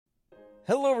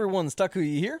Hello everyone,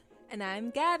 Stakuyi here. And I'm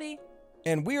Gabby.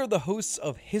 And we are the hosts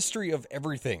of History of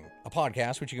Everything, a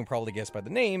podcast which you can probably guess by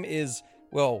the name is,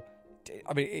 well,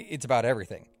 it's about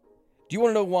everything. Do you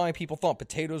want to know why people thought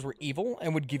potatoes were evil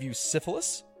and would give you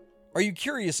syphilis? Are you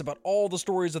curious about all the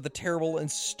stories of the terrible and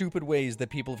stupid ways that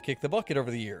people have kicked the bucket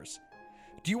over the years?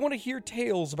 Do you want to hear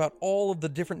tales about all of the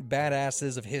different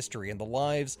badasses of history and the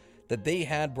lives that they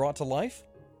had brought to life?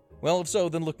 Well, if so,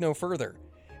 then look no further.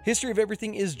 History of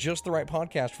Everything is just the right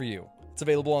podcast for you. It's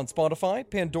available on Spotify,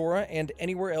 Pandora, and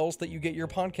anywhere else that you get your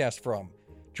podcast from.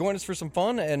 Join us for some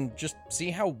fun and just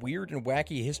see how weird and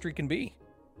wacky history can be.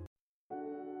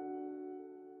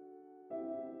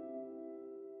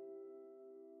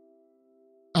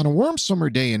 On a warm summer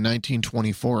day in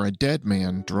 1924, a dead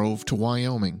man drove to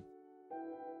Wyoming.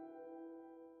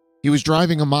 He was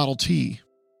driving a Model T.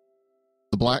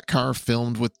 The black car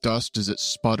filmed with dust as it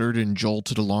sputtered and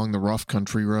jolted along the rough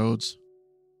country roads.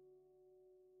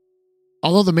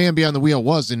 Although the man behind the wheel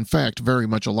was, in fact, very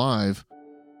much alive,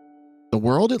 the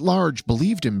world at large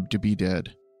believed him to be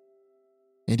dead,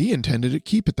 and he intended to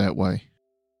keep it that way.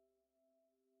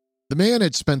 The man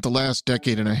had spent the last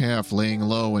decade and a half laying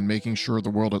low and making sure the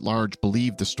world at large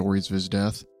believed the stories of his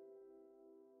death.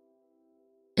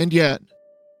 And yet,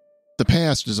 the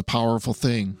past is a powerful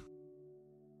thing.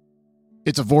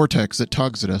 It's a vortex that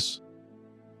tugs at us.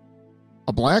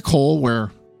 A black hole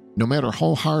where, no matter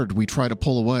how hard we try to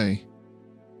pull away,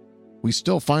 we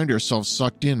still find ourselves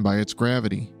sucked in by its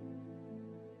gravity.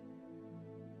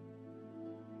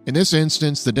 In this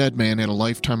instance, the dead man had a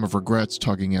lifetime of regrets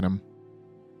tugging at him,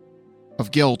 of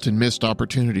guilt and missed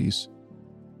opportunities,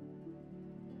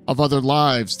 of other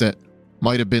lives that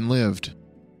might have been lived.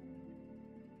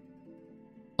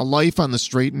 A life on the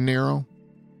straight and narrow,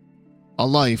 a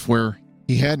life where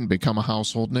he hadn't become a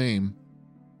household name,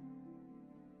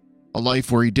 a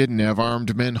life where he didn't have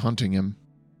armed men hunting him.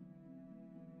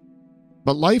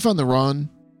 But life on the run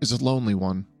is a lonely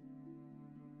one,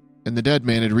 and the dead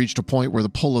man had reached a point where the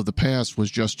pull of the past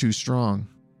was just too strong.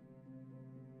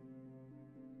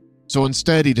 So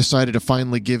instead, he decided to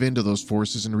finally give in to those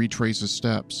forces and retrace his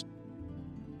steps.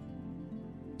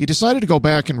 He decided to go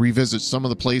back and revisit some of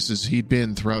the places he'd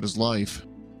been throughout his life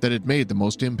that had made the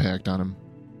most impact on him.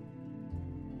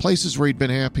 Places where he'd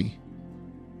been happy,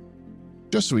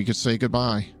 just so he could say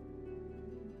goodbye.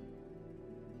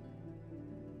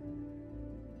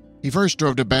 He first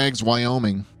drove to Baggs,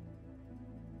 Wyoming.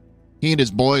 He and his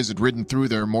boys had ridden through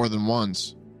there more than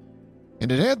once,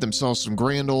 and had had themselves some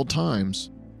grand old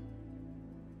times.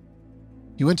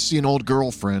 He went to see an old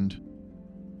girlfriend.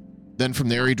 Then from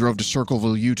there he drove to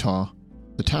Circleville, Utah,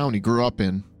 the town he grew up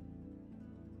in.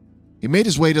 He made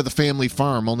his way to the family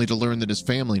farm only to learn that his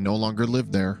family no longer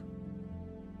lived there.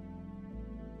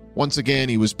 Once again,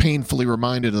 he was painfully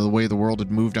reminded of the way the world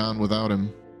had moved on without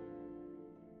him.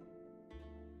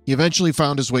 He eventually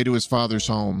found his way to his father's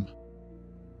home.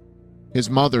 His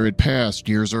mother had passed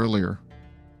years earlier.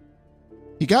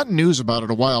 He got news about it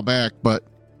a while back, but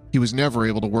he was never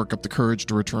able to work up the courage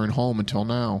to return home until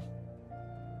now.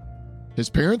 His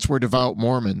parents were devout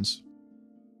Mormons,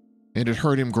 and it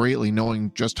hurt him greatly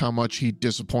knowing just how much he'd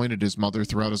disappointed his mother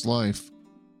throughout his life.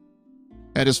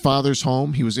 At his father's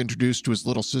home, he was introduced to his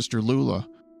little sister Lula,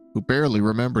 who barely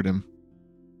remembered him.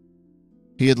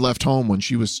 He had left home when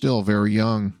she was still very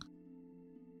young.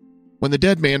 When the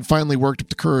dead man finally worked up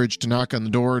the courage to knock on the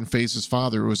door and face his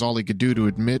father, it was all he could do to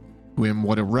admit to him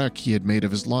what a wreck he had made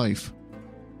of his life.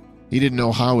 He didn't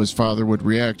know how his father would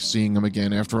react seeing him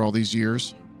again after all these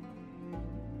years.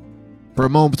 For a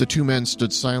moment, the two men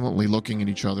stood silently looking at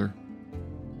each other.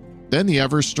 Then the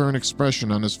ever-stern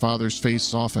expression on his father's face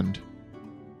softened.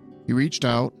 He reached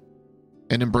out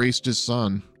and embraced his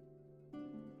son,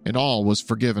 and all was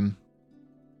forgiven.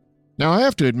 Now, I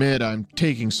have to admit I'm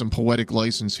taking some poetic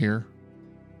license here.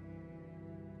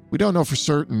 We don't know for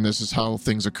certain this is how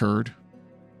things occurred,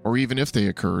 or even if they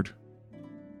occurred.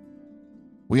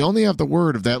 We only have the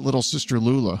word of that little sister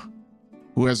Lula,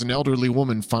 who as an elderly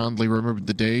woman fondly remembered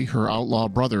the day her outlaw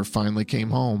brother finally came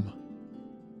home.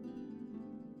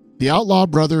 The outlaw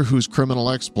brother whose criminal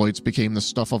exploits became the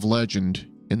stuff of legend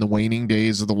in the waning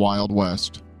days of the Wild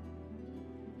West.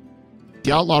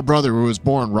 The outlaw brother who was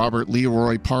born Robert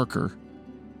Leroy Parker,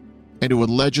 and who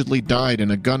allegedly died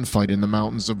in a gunfight in the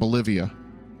mountains of Bolivia.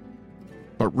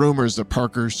 But rumors that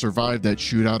Parker survived that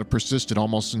shootout have persisted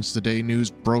almost since the day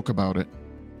news broke about it.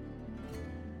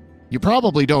 You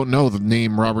probably don't know the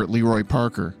name Robert Leroy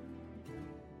Parker,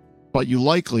 but you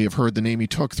likely have heard the name he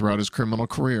took throughout his criminal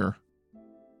career.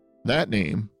 That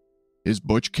name is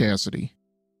Butch Cassidy.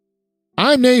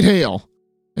 I'm Nate Hale,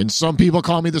 and some people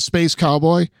call me the Space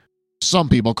Cowboy, Some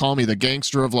people call me the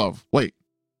gangster of love. Wait,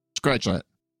 scratch that.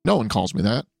 No one calls me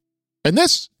that. And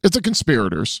this is The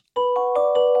Conspirators.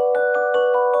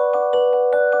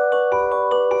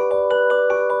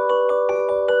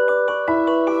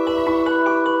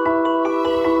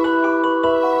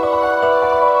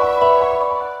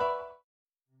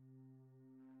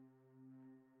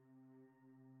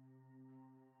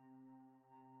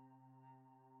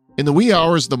 In the wee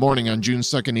hours of the morning on June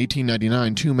 2nd,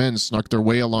 1899, two men snuck their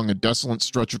way along a desolate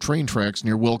stretch of train tracks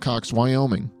near Wilcox,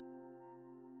 Wyoming.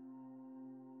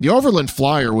 The Overland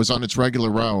Flyer was on its regular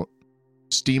route,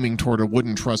 steaming toward a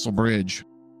wooden trestle bridge,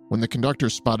 when the conductor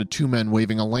spotted two men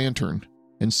waving a lantern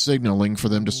and signaling for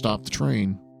them to stop the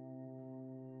train.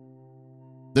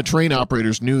 The train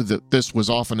operators knew that this was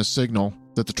often a signal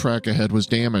that the track ahead was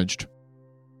damaged,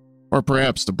 or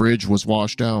perhaps the bridge was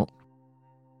washed out.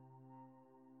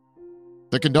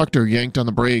 The conductor yanked on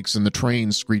the brakes and the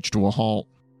train screeched to a halt.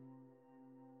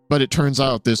 But it turns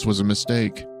out this was a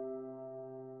mistake.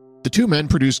 The two men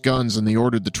produced guns and they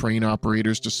ordered the train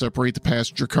operators to separate the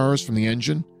passenger cars from the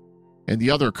engine and the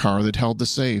other car that held the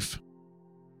safe.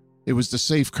 It was the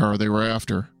safe car they were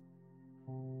after.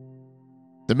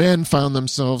 The men found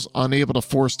themselves unable to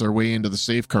force their way into the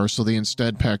safe car, so they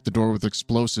instead packed the door with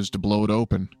explosives to blow it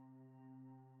open.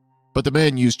 But the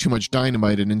men used too much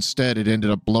dynamite and instead it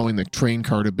ended up blowing the train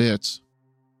car to bits.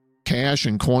 Cash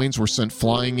and coins were sent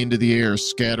flying into the air,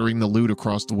 scattering the loot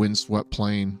across the windswept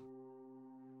plain.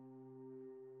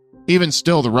 Even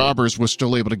still, the robbers were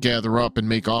still able to gather up and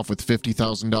make off with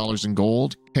 $50,000 in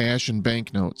gold, cash, and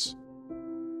banknotes.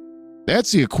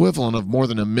 That's the equivalent of more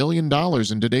than $1 million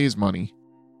in today's money.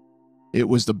 It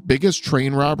was the biggest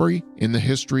train robbery in the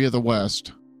history of the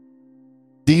West.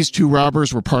 These two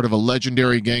robbers were part of a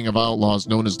legendary gang of outlaws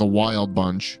known as the Wild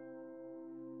Bunch.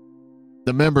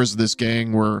 The members of this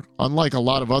gang were unlike a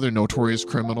lot of other notorious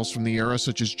criminals from the era,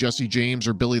 such as Jesse James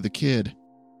or Billy the Kid,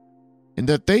 in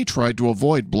that they tried to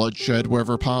avoid bloodshed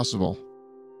wherever possible.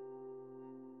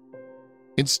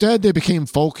 Instead, they became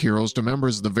folk heroes to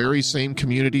members of the very same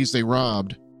communities they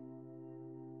robbed.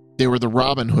 They were the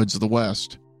Robin Hoods of the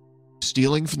West,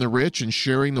 stealing from the rich and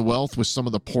sharing the wealth with some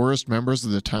of the poorest members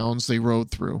of the towns they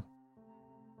rode through.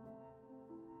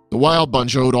 The Wild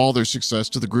Bunch owed all their success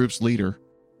to the group's leader,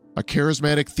 a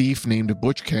charismatic thief named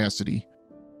Butch Cassidy,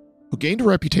 who gained a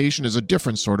reputation as a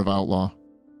different sort of outlaw.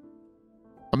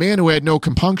 A man who had no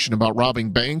compunction about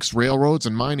robbing banks, railroads,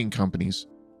 and mining companies,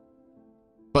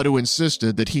 but who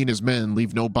insisted that he and his men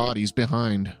leave no bodies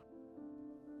behind.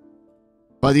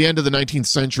 By the end of the 19th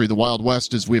century, the Wild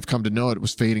West as we have come to know it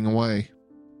was fading away.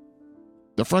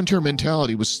 The frontier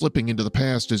mentality was slipping into the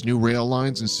past as new rail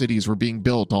lines and cities were being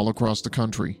built all across the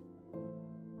country.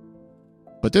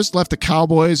 But this left the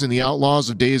cowboys and the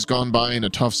outlaws of days gone by in a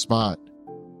tough spot,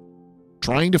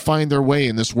 trying to find their way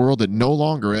in this world that no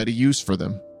longer had a use for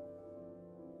them.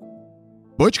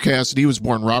 Butch Cassidy was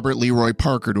born Robert Leroy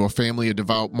Parker to a family of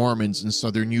devout Mormons in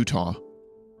southern Utah.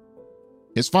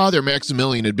 His father,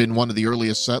 Maximilian, had been one of the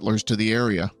earliest settlers to the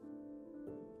area.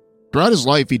 Throughout his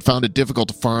life, he'd found it difficult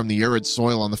to farm the arid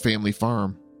soil on the family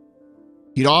farm.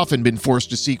 He'd often been forced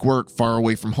to seek work far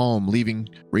away from home,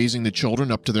 raising the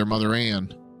children up to their mother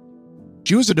Anne.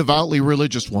 She was a devoutly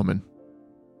religious woman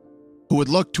who would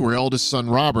look to her eldest son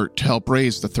Robert to help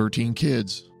raise the 13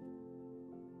 kids.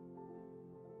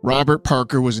 Robert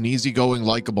Parker was an easygoing,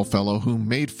 likable fellow who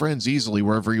made friends easily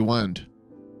wherever he went.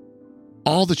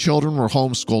 All the children were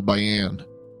homeschooled by Anne.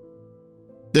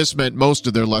 This meant most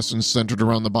of their lessons centered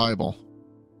around the Bible.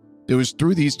 It was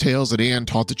through these tales that Anne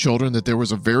taught the children that there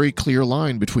was a very clear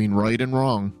line between right and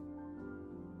wrong.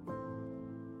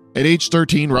 At age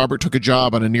 13, Robert took a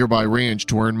job on a nearby ranch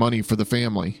to earn money for the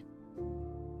family.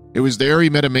 It was there he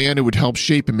met a man who would help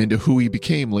shape him into who he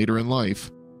became later in life,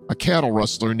 a cattle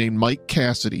rustler named Mike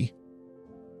Cassidy,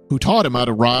 who taught him how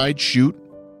to ride, shoot,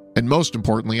 and most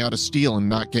importantly, how to steal and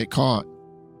not get caught.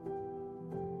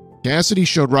 Cassidy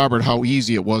showed Robert how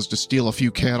easy it was to steal a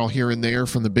few cattle here and there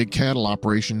from the big cattle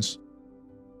operations.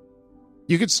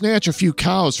 You could snatch a few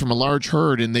cows from a large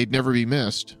herd and they'd never be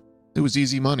missed. It was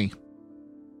easy money.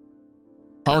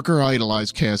 Parker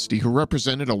idolized Cassidy, who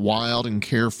represented a wild and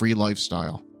carefree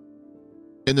lifestyle.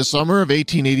 In the summer of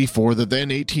 1884, the then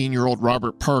 18-year-old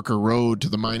Robert Parker rode to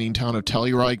the mining town of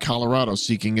Telluride, Colorado,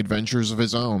 seeking adventures of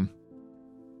his own.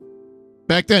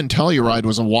 Back then, Telluride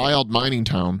was a wild mining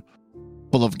town,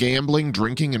 full of gambling,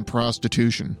 drinking, and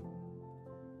prostitution,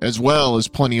 as well as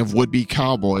plenty of would-be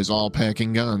cowboys all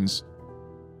packing guns.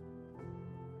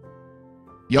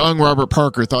 Young Robert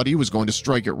Parker thought he was going to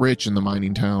strike it rich in the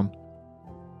mining town,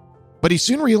 but he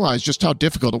soon realized just how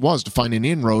difficult it was to find an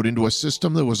inroad into a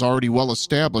system that was already well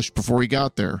established before he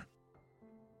got there.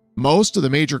 Most of the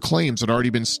major claims had already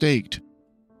been staked,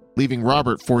 leaving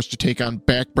Robert forced to take on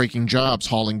back-breaking jobs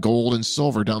hauling gold and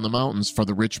silver down the mountains for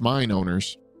the rich mine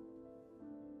owners.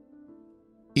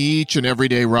 Each and every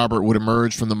day, Robert would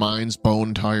emerge from the mines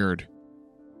bone-tired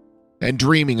and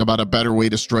dreaming about a better way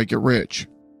to strike it rich.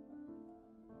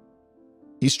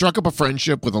 He struck up a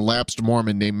friendship with a lapsed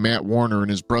Mormon named Matt Warner and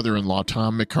his brother-in-law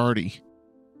Tom McCarty,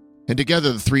 and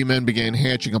together the three men began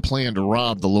hatching a plan to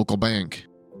rob the local bank.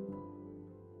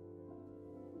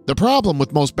 The problem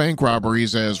with most bank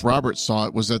robberies, as Robert saw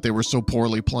it, was that they were so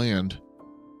poorly planned.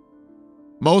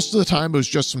 Most of the time, it was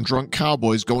just some drunk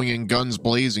cowboys going in guns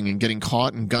blazing and getting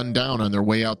caught and gunned down on their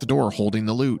way out the door holding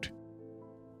the loot.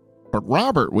 But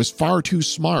Robert was far too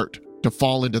smart to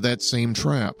fall into that same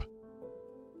trap.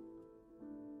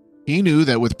 He knew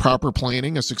that with proper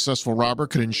planning, a successful robber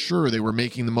could ensure they were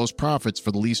making the most profits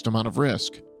for the least amount of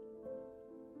risk.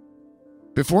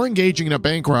 Before engaging in a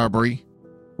bank robbery,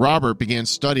 Robert began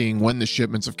studying when the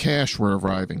shipments of cash were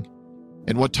arriving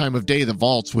and what time of day the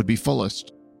vaults would be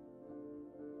fullest.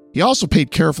 He also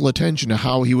paid careful attention to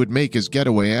how he would make his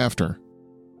getaway after.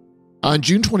 On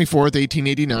June 24,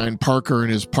 1889, Parker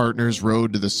and his partners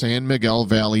rode to the San Miguel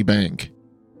Valley Bank.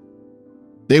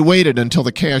 They waited until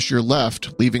the cashier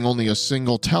left, leaving only a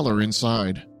single teller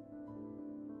inside.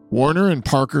 Warner and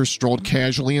Parker strolled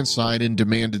casually inside and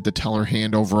demanded the teller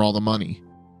hand over all the money.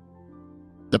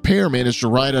 The pair managed to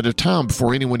ride out of town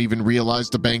before anyone even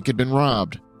realized the bank had been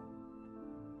robbed.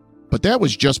 But that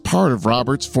was just part of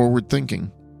Robert's forward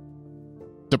thinking.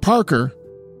 To Parker,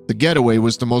 the getaway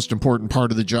was the most important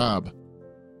part of the job.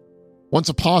 Once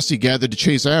a posse gathered to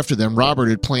chase after them, Robert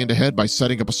had planned ahead by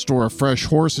setting up a store of fresh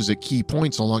horses at key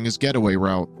points along his getaway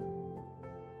route.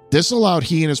 This allowed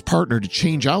he and his partner to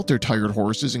change out their tired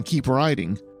horses and keep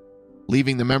riding,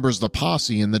 leaving the members of the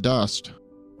posse in the dust.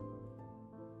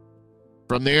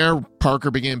 From there,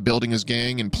 Parker began building his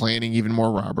gang and planning even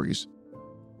more robberies.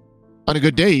 On a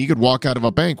good day, he could walk out of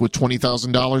a bank with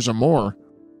 $20,000 or more.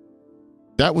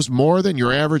 That was more than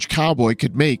your average cowboy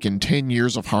could make in 10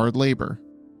 years of hard labor.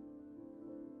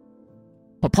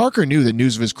 But Parker knew that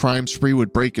news of his crime spree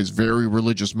would break his very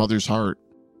religious mother's heart.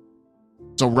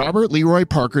 So Robert Leroy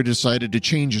Parker decided to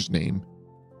change his name,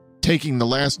 taking the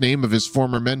last name of his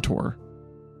former mentor,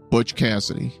 Butch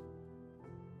Cassidy.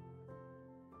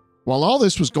 While all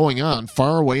this was going on,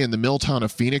 far away in the mill town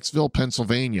of Phoenixville,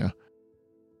 Pennsylvania,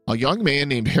 a young man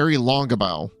named Harry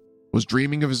Longabaugh was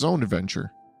dreaming of his own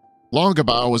adventure.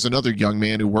 Longabaugh was another young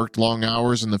man who worked long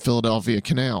hours in the Philadelphia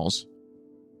canals,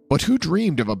 but who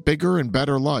dreamed of a bigger and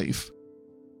better life.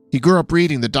 He grew up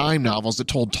reading the dime novels that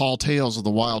told tall tales of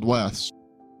the Wild West,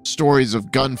 stories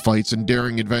of gunfights and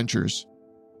daring adventures,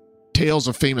 tales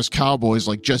of famous cowboys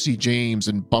like Jesse James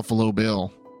and Buffalo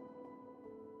Bill.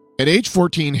 At age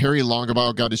 14, Harry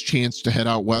Longabaugh got his chance to head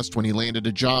out west when he landed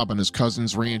a job on his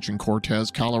cousin's ranch in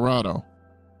Cortez, Colorado.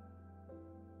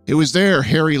 It was there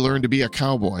Harry learned to be a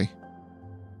cowboy.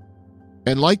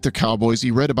 And like the cowboys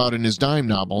he read about in his dime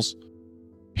novels,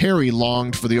 Harry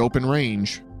longed for the open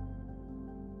range.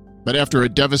 But after a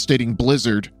devastating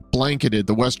blizzard blanketed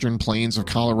the western plains of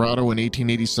Colorado in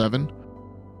 1887,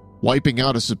 wiping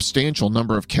out a substantial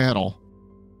number of cattle,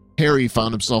 Harry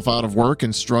found himself out of work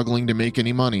and struggling to make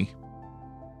any money.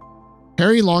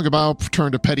 Harry Longabaugh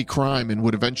turned to petty crime and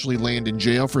would eventually land in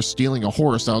jail for stealing a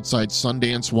horse outside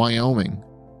Sundance, Wyoming.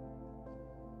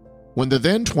 When the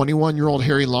then 21-year-old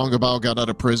Harry Longabaugh got out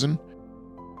of prison,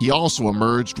 he also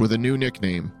emerged with a new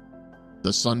nickname, the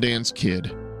Sundance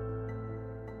Kid.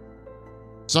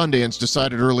 Sundance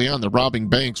decided early on that robbing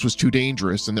banks was too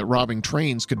dangerous and that robbing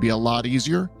trains could be a lot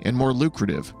easier and more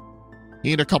lucrative.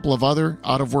 He and a couple of other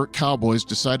out-of-work cowboys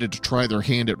decided to try their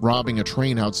hand at robbing a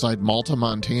train outside Malta,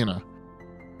 Montana,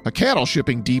 a cattle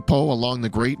shipping depot along the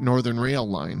Great Northern Rail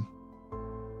line.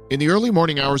 In the early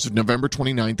morning hours of November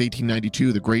 29,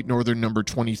 1892, the Great Northern No.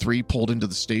 23 pulled into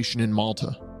the station in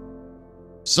Malta.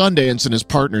 Sundance and his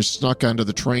partners snuck onto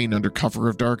the train under cover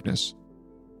of darkness.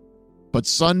 But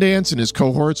Sundance and his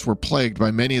cohorts were plagued by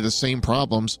many of the same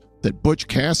problems that Butch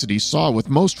Cassidy saw with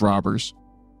most robbers.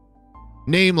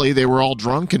 Namely, they were all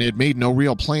drunk and had made no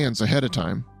real plans ahead of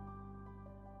time.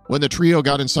 When the trio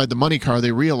got inside the money car,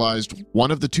 they realized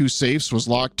one of the two safes was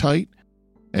locked tight,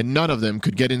 and none of them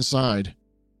could get inside.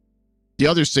 The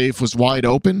other safe was wide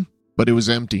open, but it was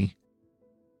empty.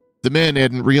 The men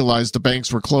hadn't realized the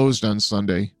banks were closed on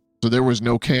Sunday, so there was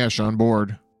no cash on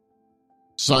board.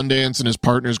 Sundance and his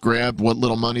partners grabbed what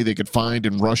little money they could find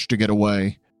and rushed to get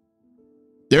away.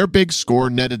 Their big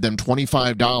score netted them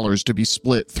 $25 to be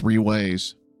split 3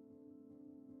 ways.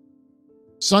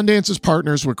 Sundance's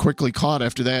partners were quickly caught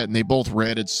after that, and they both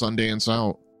ratted Sundance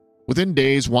out. Within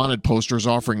days, wanted posters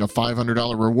offering a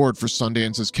 $500 reward for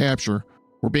Sundance's capture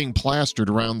were being plastered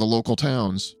around the local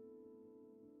towns.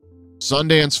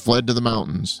 Sundance fled to the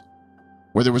mountains,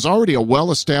 where there was already a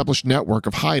well-established network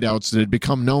of hideouts that had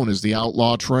become known as the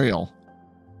Outlaw Trail.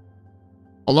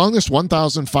 Along this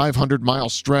 1,500-mile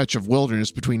stretch of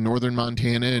wilderness between northern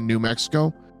Montana and New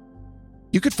Mexico,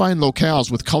 you could find locales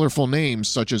with colorful names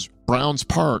such as Brown's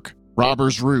Park,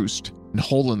 Robber's Roost, and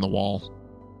Hole in the Wall.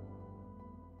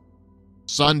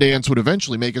 Sundance would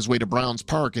eventually make his way to Brown's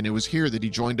Park, and it was here that he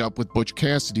joined up with Butch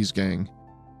Cassidy's gang,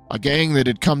 a gang that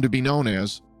had come to be known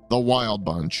as the Wild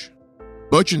Bunch.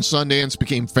 Butch and Sundance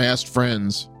became fast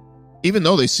friends, even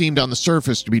though they seemed on the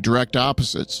surface to be direct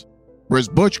opposites. Whereas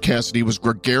Butch Cassidy was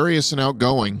gregarious and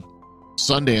outgoing,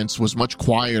 Sundance was much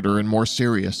quieter and more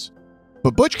serious.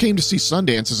 But Butch came to see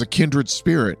Sundance as a kindred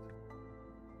spirit,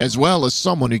 as well as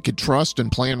someone he could trust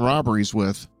and plan robberies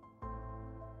with.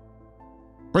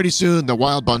 Pretty soon, the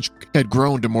Wild Bunch had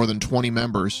grown to more than 20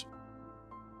 members.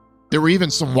 There were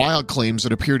even some wild claims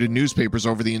that appeared in newspapers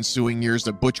over the ensuing years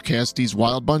that Butch Cassidy's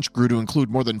Wild Bunch grew to include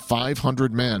more than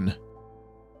 500 men.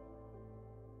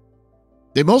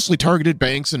 They mostly targeted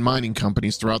banks and mining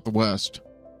companies throughout the West.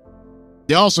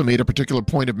 They also made a particular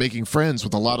point of making friends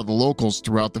with a lot of the locals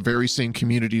throughout the very same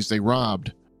communities they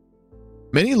robbed.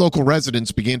 Many local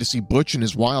residents began to see Butch and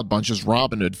his Wild Bunch as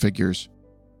Robin Hood figures.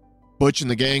 Butch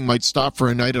and the gang might stop for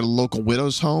a night at a local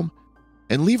widow's home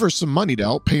and leave her some money to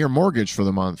help pay her mortgage for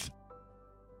the month.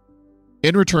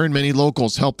 In return, many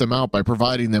locals helped them out by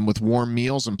providing them with warm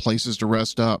meals and places to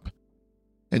rest up,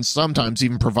 and sometimes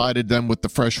even provided them with the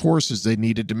fresh horses they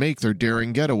needed to make their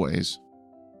daring getaways.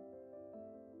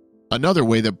 Another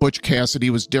way that Butch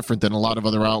Cassidy was different than a lot of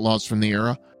other outlaws from the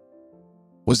era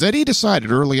was that he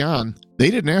decided early on they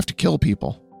didn't have to kill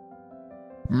people.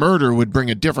 Murder would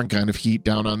bring a different kind of heat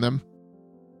down on them.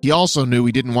 He also knew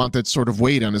he didn't want that sort of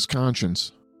weight on his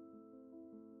conscience.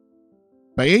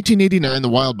 By 1889, the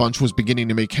Wild Bunch was beginning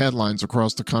to make headlines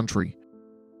across the country.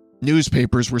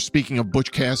 Newspapers were speaking of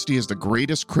Butch Cassidy as the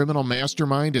greatest criminal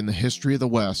mastermind in the history of the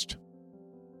West.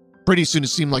 Pretty soon it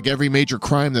seemed like every major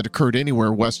crime that occurred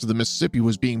anywhere west of the Mississippi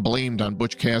was being blamed on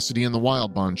Butch Cassidy and the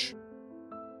Wild Bunch.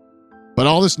 But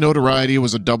all this notoriety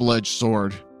was a double-edged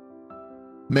sword.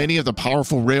 Many of the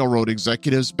powerful railroad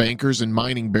executives, bankers, and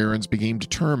mining barons became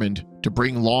determined to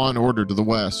bring law and order to the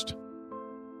West.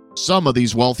 Some of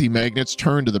these wealthy magnates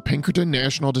turned to the Pinkerton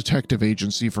National Detective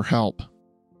Agency for help.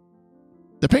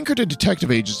 The Pinkerton Detective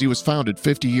Agency was founded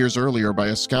 50 years earlier by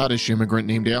a Scottish immigrant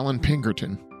named Alan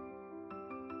Pinkerton.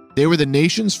 They were the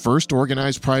nation's first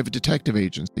organized private detective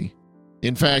agency.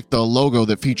 In fact, the logo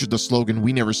that featured the slogan,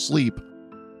 "We Never Sleep,"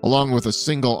 along with a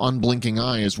single unblinking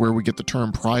eye, is where we get the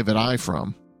term private eye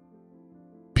from.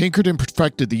 Pinkerton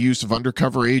perfected the use of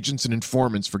undercover agents and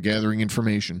informants for gathering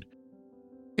information.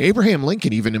 Abraham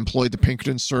Lincoln even employed the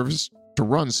Pinkerton service to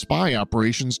run spy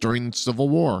operations during the Civil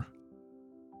War.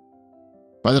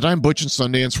 By the time Butch and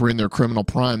Sundance were in their criminal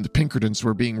prime, the Pinkertons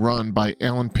were being run by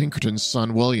Alan Pinkerton's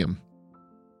son, William.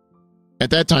 At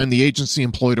that time, the agency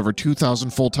employed over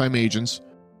 2,000 full-time agents,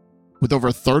 with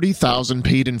over 30,000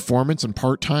 paid informants and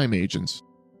part-time agents.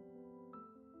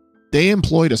 They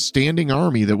employed a standing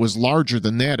army that was larger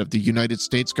than that of the United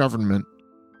States government.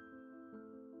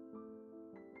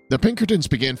 The Pinkertons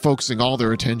began focusing all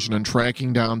their attention on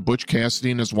tracking down Butch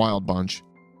Cassidy and his Wild Bunch.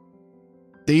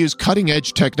 They used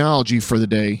cutting-edge technology for the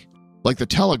day, like the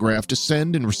telegraph, to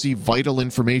send and receive vital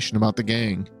information about the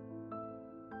gang.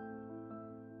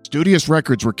 Studious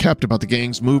records were kept about the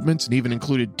gang's movements and even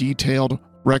included detailed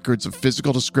records of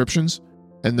physical descriptions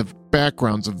and the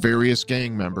backgrounds of various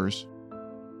gang members.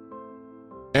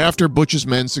 After Butch's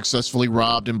men successfully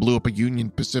robbed and blew up a Union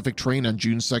Pacific train on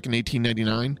June 2,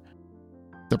 1899,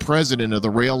 the president of the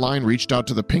rail line reached out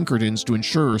to the Pinkertons to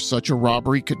ensure such a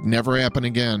robbery could never happen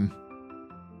again.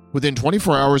 Within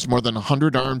 24 hours, more than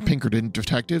 100 armed Pinkerton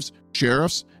detectives,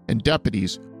 sheriffs, and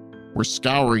deputies were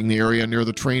scouring the area near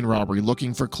the train robbery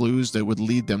looking for clues that would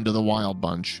lead them to the Wild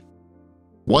Bunch.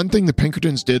 One thing the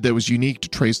Pinkertons did that was unique to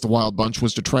trace the Wild Bunch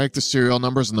was to track the serial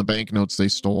numbers and the banknotes they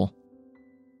stole.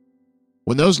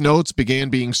 When those notes began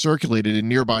being circulated in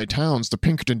nearby towns, the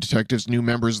Pinkerton detectives knew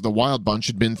members of the Wild Bunch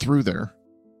had been through there.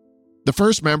 The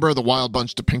first member of the Wild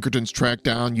Bunch the Pinkertons tracked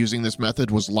down using this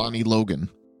method was Lonnie Logan.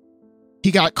 He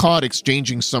got caught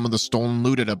exchanging some of the stolen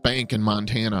loot at a bank in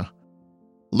Montana.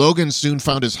 Logan soon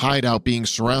found his hideout being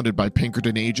surrounded by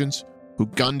Pinkerton agents, who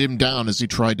gunned him down as he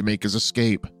tried to make his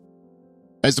escape.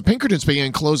 As the Pinkertons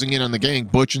began closing in on the gang,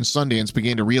 Butch and Sundance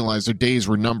began to realize their days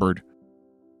were numbered.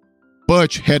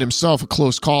 Butch had himself a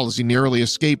close call as he narrowly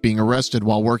escaped being arrested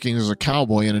while working as a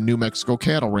cowboy in a New Mexico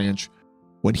cattle ranch.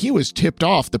 when he was tipped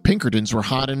off the Pinkertons were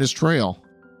hot on his trail.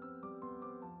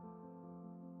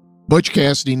 Butch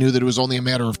Cassidy knew that it was only a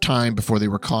matter of time before they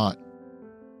were caught.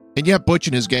 And yet Butch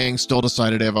and his gang still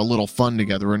decided to have a little fun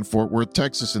together in Fort Worth,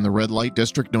 Texas, in the red light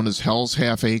district known as Hell's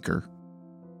Half Acre.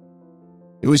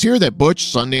 It was here that Butch,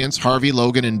 Sundance, Harvey,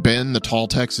 Logan, and Ben, the tall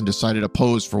Texan, decided to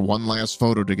pose for one last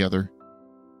photo together.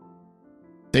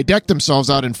 They decked themselves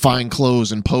out in fine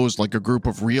clothes and posed like a group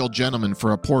of real gentlemen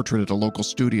for a portrait at a local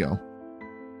studio.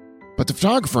 But the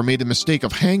photographer made the mistake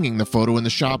of hanging the photo in the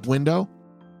shop window,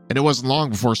 and it wasn't long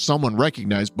before someone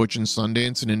recognized Butch and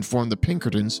Sundance and informed the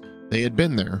Pinkertons they had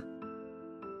been there.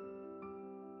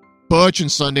 Butch and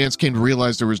Sundance came to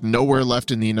realize there was nowhere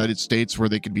left in the United States where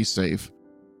they could be safe.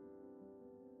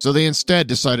 So they instead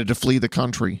decided to flee the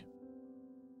country.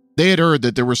 They had heard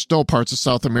that there were still parts of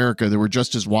South America that were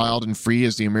just as wild and free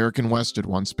as the American West had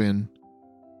once been.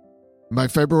 By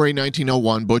February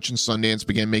 1901, Butch and Sundance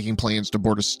began making plans to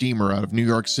board a steamer out of New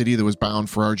York City that was bound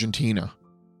for Argentina.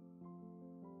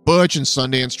 Butch and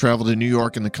Sundance traveled to New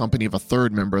York in the company of a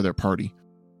third member of their party,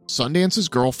 Sundance's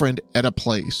girlfriend, Etta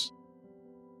Place.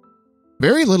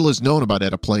 Very little is known about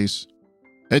Etta Place.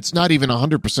 It's not even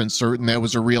 100% certain that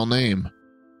was her real name.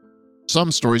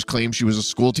 Some stories claim she was a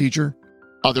schoolteacher.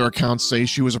 Other accounts say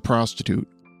she was a prostitute.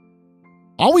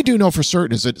 All we do know for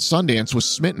certain is that Sundance was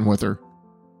smitten with her,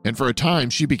 and for a time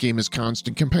she became his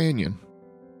constant companion.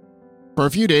 For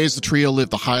a few days, the trio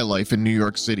lived the high life in New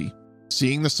York City,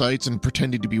 seeing the sights and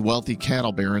pretending to be wealthy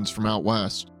cattle barons from out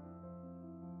west.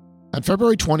 On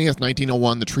February 20th,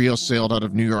 1901, the trio sailed out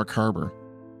of New York Harbor.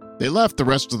 They left the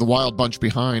rest of the wild bunch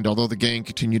behind, although the gang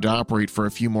continued to operate for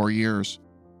a few more years.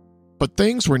 But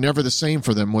things were never the same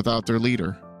for them without their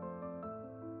leader.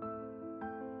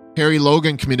 Harry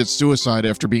Logan committed suicide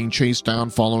after being chased down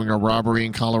following a robbery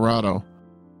in Colorado.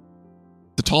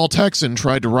 The tall Texan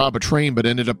tried to rob a train but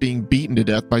ended up being beaten to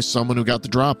death by someone who got the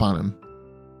drop on him.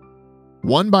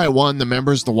 One by one, the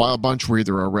members of the Wild Bunch were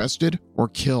either arrested or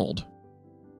killed.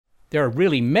 There are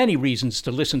really many reasons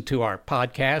to listen to our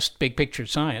podcast, Big Picture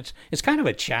Science. It's kind of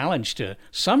a challenge to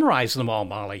summarize them all,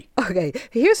 Molly. Okay,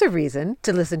 here's a reason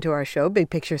to listen to our show, Big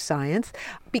Picture Science,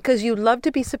 because you love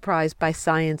to be surprised by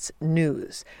science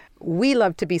news. We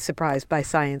love to be surprised by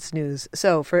science news.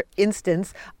 So, for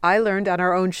instance, I learned on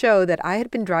our own show that I had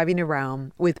been driving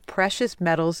around with precious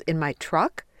metals in my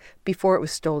truck before it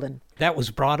was stolen. That was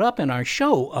brought up in our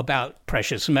show about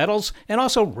precious metals and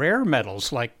also rare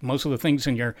metals, like most of the things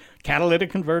in your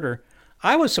catalytic converter.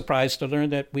 I was surprised to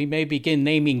learn that we may begin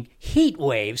naming heat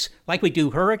waves like we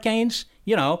do hurricanes.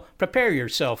 You know, prepare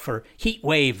yourself for heat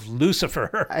wave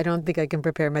Lucifer. I don't think I can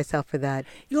prepare myself for that.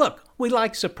 Look, we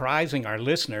like surprising our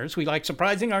listeners. We like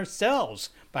surprising ourselves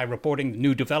by reporting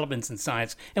new developments in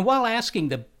science and while asking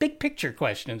the big picture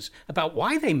questions about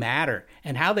why they matter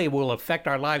and how they will affect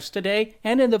our lives today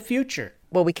and in the future.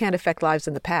 Well, we can't affect lives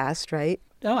in the past, right?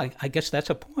 Oh, I guess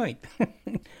that's a point.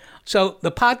 So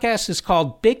the podcast is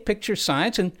called Big Picture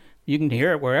Science, and you can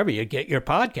hear it wherever you get your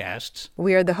podcasts.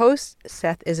 We are the hosts.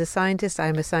 Seth is a scientist.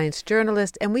 I'm a science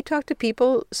journalist, and we talk to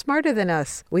people smarter than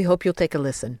us. We hope you'll take a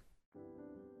listen.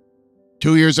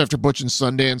 2 years after Butch and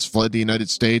Sundance fled the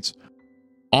United States,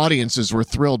 audiences were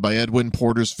thrilled by Edwin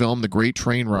Porter's film The Great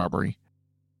Train Robbery,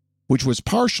 which was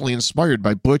partially inspired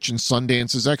by Butch and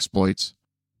Sundance's exploits,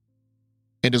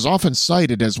 and is often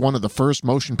cited as one of the first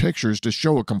motion pictures to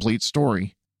show a complete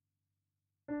story.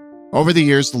 Over the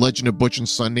years, the legend of Butch and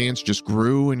Sundance just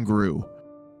grew and grew.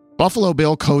 Buffalo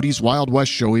Bill Cody's Wild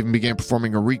West show even began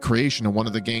performing a recreation of one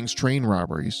of the gang's train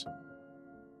robberies.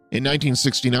 In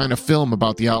 1969, a film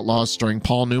about the Outlaws starring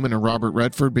Paul Newman and Robert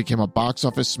Redford became a box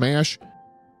office smash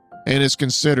and is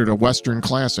considered a Western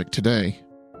classic today.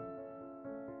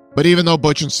 But even though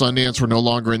Butch and Sundance were no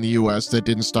longer in the U.S., that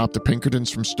didn't stop the Pinkertons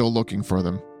from still looking for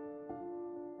them.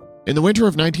 In the winter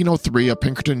of 1903, a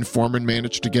Pinkerton informant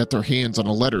managed to get their hands on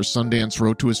a letter Sundance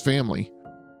wrote to his family,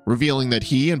 revealing that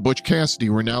he and Butch Cassidy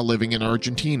were now living in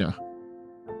Argentina.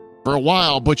 For a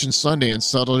while, Butch and Sundance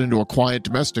settled into a quiet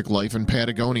domestic life in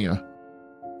Patagonia.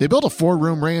 They built a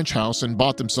 4-room ranch house and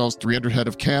bought themselves 300 head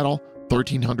of cattle,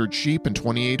 1,300 sheep, and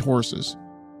 28 horses.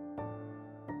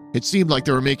 It seemed like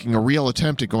they were making a real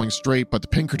attempt at going straight, but the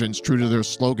Pinkertons, true to their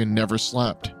slogan, never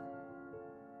slept.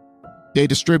 They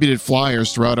distributed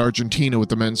flyers throughout Argentina with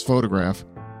the men's photograph,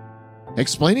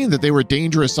 explaining that they were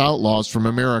dangerous outlaws from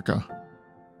America.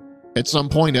 At some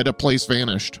point, Etta Place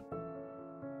vanished.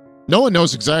 No one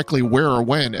knows exactly where or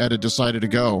when Etta decided to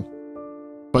go,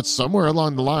 but somewhere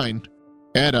along the line,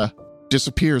 Etta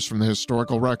disappears from the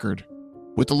historical record.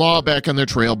 With the law back on their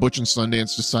trail, Butch and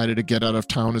Sundance decided to get out of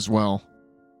town as well.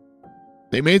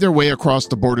 They made their way across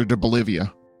the border to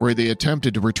Bolivia, where they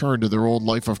attempted to return to their old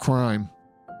life of crime.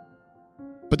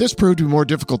 But this proved to be more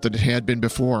difficult than it had been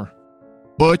before.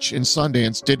 Butch and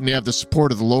Sundance didn't have the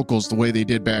support of the locals the way they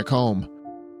did back home,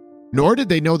 nor did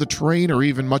they know the terrain or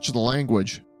even much of the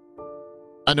language.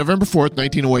 On November 4th,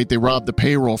 1908, they robbed the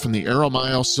payroll from the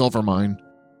Arrow silver mine.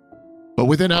 But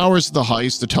within hours of the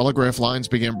heist, the telegraph lines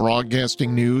began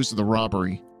broadcasting news of the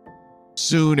robbery.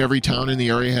 Soon, every town in the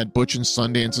area had Butch and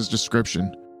Sundance's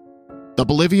description. The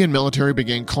Bolivian military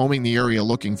began combing the area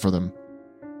looking for them.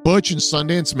 Butch and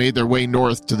Sundance made their way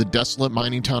north to the desolate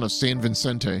mining town of San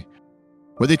Vicente,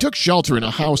 where they took shelter in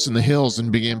a house in the hills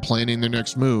and began planning their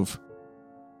next move.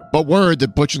 But word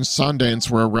that Butch and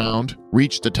Sundance were around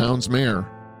reached the town's mayor,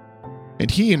 and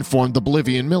he informed the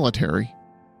Bolivian military.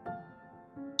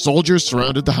 Soldiers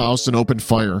surrounded the house and opened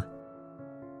fire.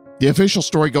 The official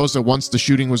story goes that once the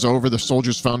shooting was over, the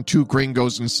soldiers found 2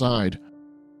 gringos inside,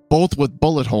 both with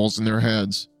bullet holes in their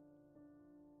heads.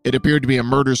 It appeared to be a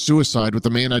murder-suicide, with the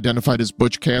man identified as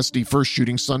Butch Cassidy first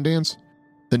shooting Sundance,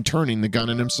 then turning the gun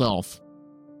on himself.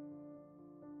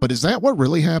 But is that what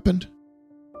really happened?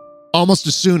 Almost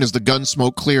as soon as the gun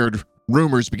smoke cleared,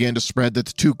 rumors began to spread that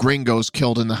the 2 gringos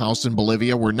killed in the house in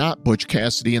Bolivia were not Butch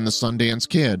Cassidy and the Sundance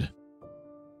Kid.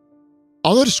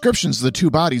 Although descriptions of the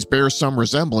 2 bodies bear some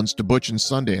resemblance to Butch and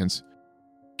Sundance,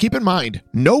 keep in mind,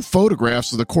 no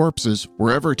photographs of the corpses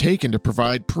were ever taken to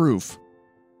provide proof.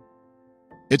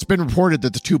 It's been reported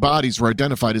that the 2 bodies were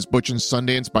identified as Butch and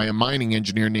Sundance by a mining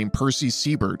engineer named Percy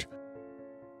Siebert,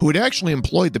 who had actually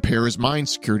employed the pair as mine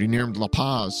security near La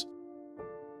Paz.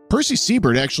 Percy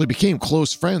Siebert actually became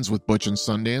close friends with Butch and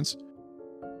Sundance,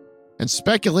 and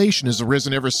speculation has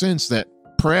arisen ever since that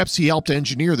perhaps he helped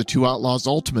engineer the 2 outlaws'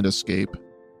 ultimate escape.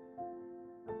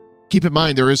 Keep in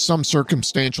mind, there is some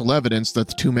circumstantial evidence that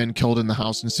the 2 men killed in the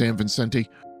house in San Vicente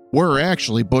were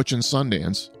actually Butch and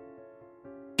Sundance.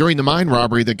 During the mine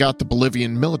robbery that got the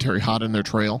Bolivian military hot on their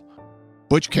trail,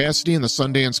 Butch Cassidy and the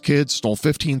Sundance Kid stole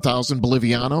 15,000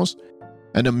 Bolivianos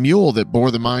and a mule that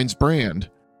bore the mine's brand.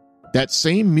 That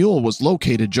same mule was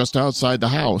located just outside the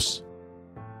house.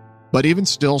 But even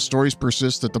still, stories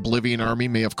persist that the Bolivian army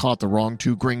may have caught the wrong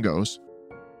 2 gringos.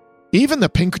 Even the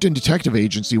Pinkerton Detective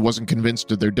Agency wasn't convinced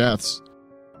of their deaths.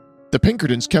 The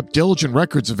Pinkertons kept diligent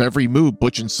records of every move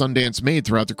Butch and Sundance made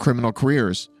throughout their criminal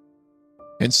careers.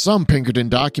 And some Pinkerton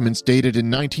documents dated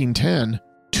in 1910,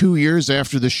 2 years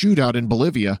after the shootout in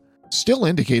Bolivia, still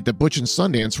indicate that Butch and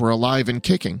Sundance were alive and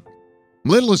kicking.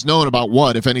 Little is known about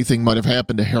what, if anything, might have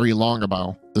happened to Harry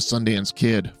Longabaugh, the Sundance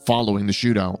Kid, following the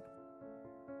shootout.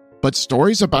 But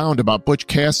stories abound about Butch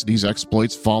Cassidy's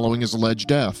exploits following his alleged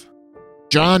death.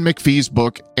 John McPhee's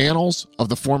book, Annals of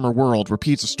the Former World,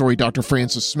 repeats a story Dr.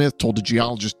 Francis Smith told to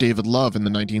geologist David Love in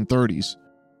the 1930s.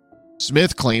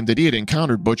 Smith claimed that he had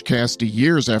encountered Butch Cassidy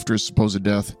years after his supposed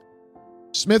death.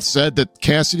 Smith said that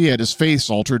Cassidy had his face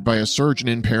altered by a surgeon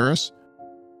in Paris,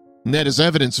 and that as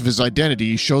evidence of his identity,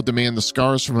 he showed the man the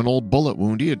scars from an old bullet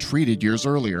wound he had treated years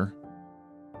earlier.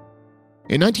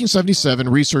 In 1977,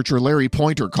 researcher Larry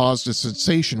Pointer caused a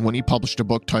sensation when he published a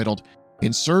book titled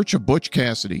In Search of Butch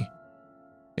Cassidy,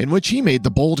 in which he made the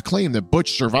bold claim that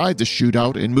Butch survived the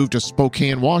shootout and moved to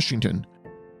Spokane, Washington,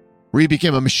 where he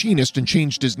became a machinist and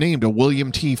changed his name to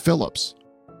William T. Phillips.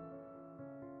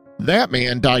 That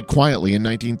man died quietly in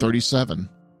 1937.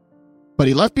 But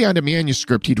he left behind a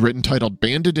manuscript he'd written titled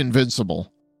Bandit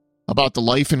Invincible, about the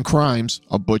life and crimes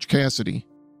of Butch Cassidy.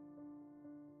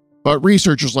 But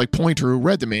researchers like Pointer, who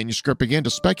read the manuscript, began to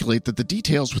speculate that the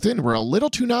details within were a little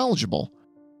too knowledgeable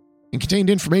and contained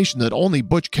information that only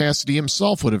Butch Cassidy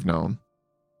himself would have known.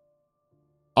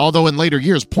 Although in later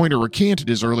years Pointer recanted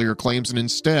his earlier claims and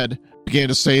instead began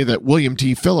to say that William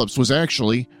T. Phillips was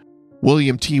actually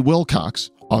William T. Wilcox,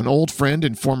 an old friend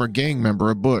and former gang member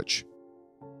of Butch.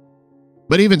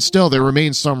 But even still, there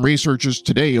remain some researchers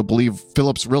today who believe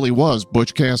Phillips really was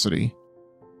Butch Cassidy.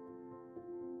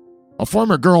 A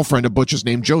former girlfriend of Butch's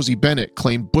named Josie Bennett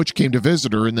claimed Butch came to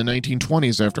visit her in the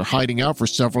 1920s after hiding out for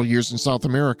several years in South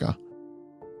America.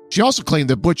 She also claimed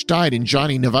that Butch died in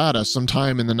Johnny, Nevada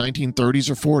sometime in the 1930s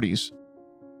or 40s.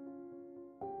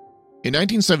 In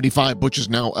 1975, Butch's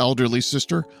now elderly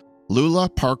sister, Lula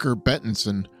Parker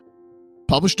Bettinson,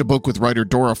 published a book with writer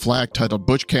Dora Flack titled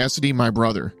Butch Cassidy, My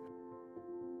Brother,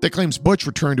 that claims Butch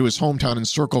returned to his hometown in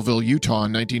Circleville, Utah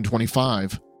in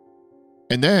 1925,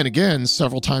 and then again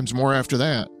several times more after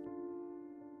that.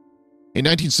 In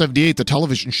 1978, the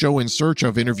television show In Search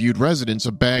Of interviewed residents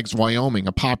of Baggs, Wyoming,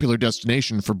 a popular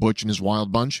destination for Butch and his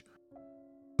wild bunch,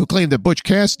 who claimed that Butch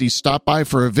Cassidy stopped by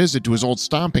for a visit to his old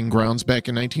stomping grounds back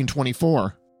in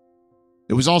 1924.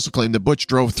 It was also claimed that Butch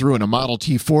drove through in a Model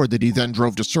T Ford that he then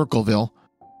drove to Circleville,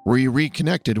 where he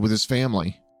reconnected with his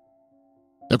family.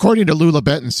 According to Lula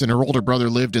Bettinson, her older brother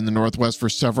lived in the Northwest for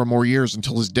several more years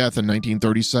until his death in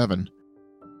 1937.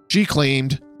 She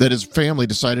claimed that his family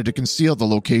decided to conceal the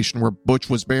location where Butch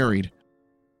was buried.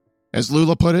 As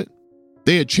Lula put it,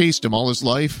 they had chased him all his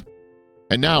life,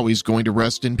 and now he's going to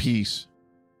rest in peace.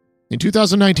 In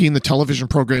 2019, the television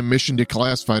program Mission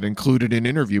Declassified included an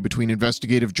interview between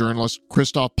investigative journalist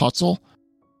Christoph Putzel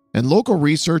and local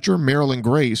researcher Marilyn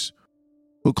Grace,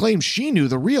 who claimed she knew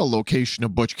the real location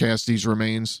of Butch Cassidy's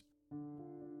remains.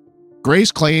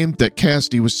 Grace claimed that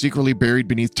Cassidy was secretly buried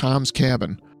beneath Tom's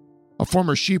cabin, a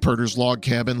former sheepherder's log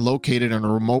cabin located on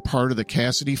a remote part of the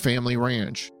Cassidy family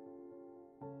ranch.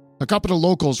 A couple of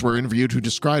locals were interviewed who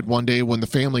described one day when the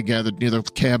family gathered near the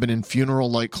cabin in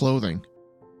funeral-like clothing.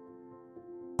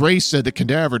 Grace said that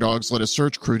cadaver dogs led a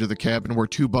search crew to the cabin where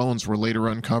 2 bones were later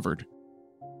uncovered.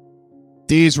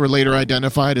 These were later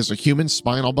identified as a human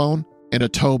spinal bone and a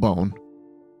toe bone.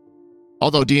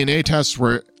 Although DNA tests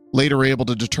were later able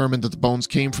to determine that the bones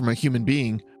came from a human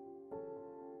being,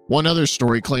 one other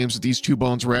story claims that these 2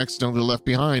 bones were accidentally left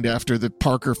behind after the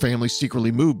Parker family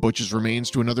secretly moved Butch's remains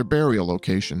to another burial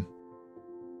location.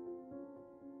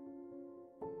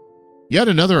 Yet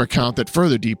another account that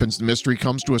further deepens the mystery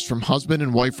comes to us from husband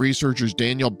and wife researchers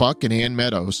Daniel Buck and Ann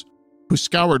Meadows, who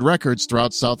scoured records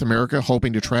throughout South America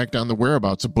hoping to track down the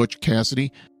whereabouts of Butch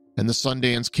Cassidy and the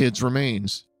Sundance Kid's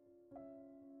remains.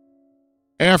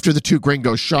 After the 2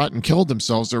 gringos shot and killed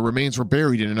themselves, their remains were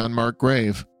buried in an unmarked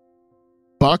grave.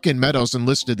 Buck and Meadows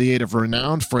enlisted the aid of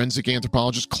renowned forensic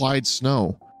anthropologist Clyde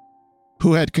Snow,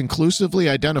 who had conclusively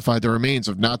identified the remains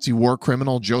of Nazi war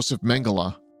criminal Joseph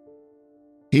Mengele.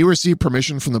 He received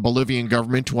permission from the Bolivian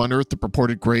government to unearth the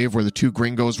purported grave where the 2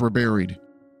 gringos were buried.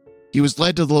 He was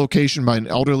led to the location by an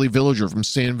elderly villager from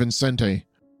San Vicente,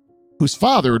 whose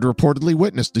father had reportedly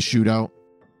witnessed the shootout.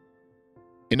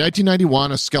 In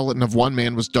 1991, a skeleton of one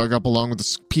man was dug up along with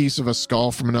a piece of a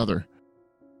skull from another.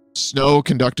 Snow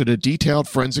conducted a detailed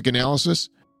forensic analysis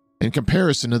and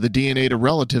comparison of the DNA to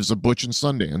relatives of Butch and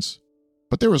Sundance,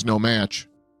 but there was no match.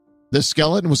 The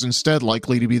skeleton was instead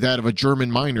likely to be that of a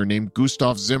German miner named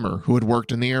Gustav Zimmer, who had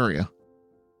worked in the area.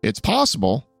 It's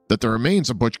possible that the remains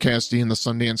of Butch Cassidy and the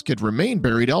Sundance Kid remain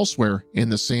buried elsewhere in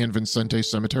the San Vicente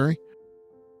Cemetery.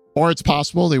 Or it's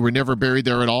possible they were never buried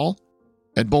there at all,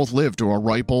 and both lived to a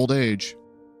ripe old age.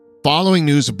 Following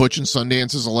news of Butch and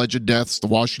Sundance's alleged deaths, the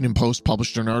Washington Post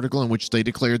published an article in which they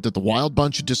declared that the Wild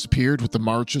Bunch had disappeared with the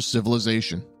march of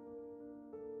civilization.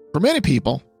 For many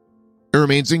people, it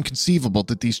remains inconceivable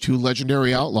that these 2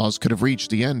 legendary outlaws could have reached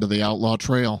the end of the Outlaw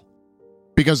Trail,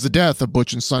 because the death of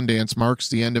Butch and Sundance marks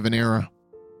the end of an era.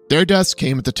 Their deaths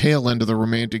came at the tail end of the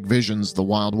romantic visions of the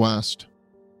Wild West.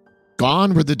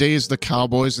 Gone were the days of the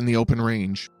cowboys in the open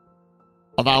range,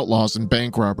 of outlaws and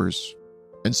bank robbers,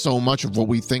 and so much of what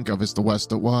we think of as the West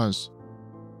that was.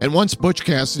 And once Butch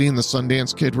Cassidy and the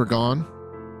Sundance Kid were gone,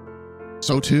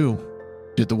 so too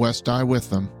did the West die with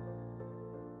them.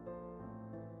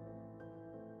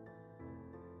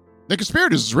 The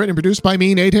Conspirators is written and produced by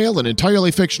me, Nate Hale, an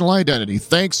entirely fictional identity.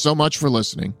 Thanks so much for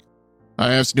listening.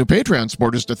 I have some new Patreon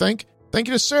supporters to thank. Thank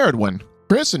you to Sarah Edwin,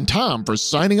 Chris, and Tom for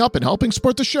signing up and helping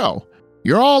support the show.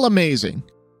 You're all amazing.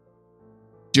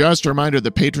 Just a reminder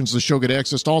that patrons of the show get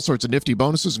access to all sorts of nifty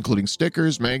bonuses, including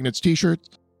stickers, magnets, t-shirts,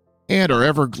 and our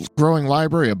ever-growing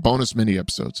library of bonus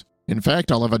mini-episodes. In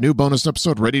fact, I'll have a new bonus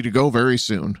episode ready to go very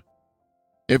soon.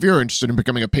 If you're interested in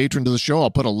becoming a patron to the show, I'll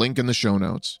put a link in the show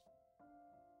notes.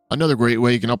 Another great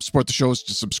way you can help support the show is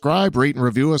to subscribe, rate, and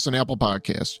review us on Apple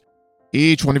Podcasts.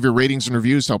 Each one of your ratings and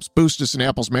reviews helps boost us in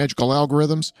Apple's magical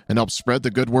algorithms and helps spread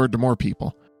the good word to more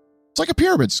people. It's like a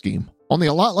pyramid scheme, only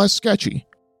a lot less sketchy.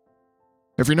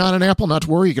 If you're not on Apple, not to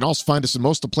worry, you can also find us in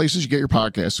most of the places you get your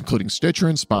podcasts, including Stitcher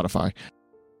and Spotify.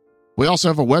 We also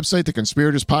have a website,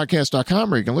 theconspiratorspodcast.com,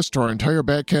 where you can listen to our entire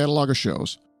back catalog of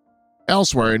shows.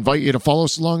 Elsewhere, I invite you to follow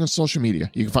us along on social media.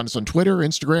 You can find us on Twitter,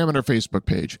 Instagram, and our Facebook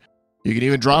page. You can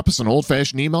even drop us an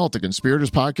old-fashioned email at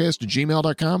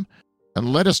theconspiratorspodcast@gmail.com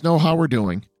and let us know how we're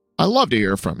doing. I love to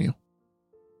hear from you.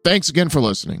 Thanks again for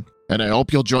listening, and I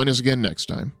hope you'll join us again next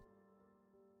time.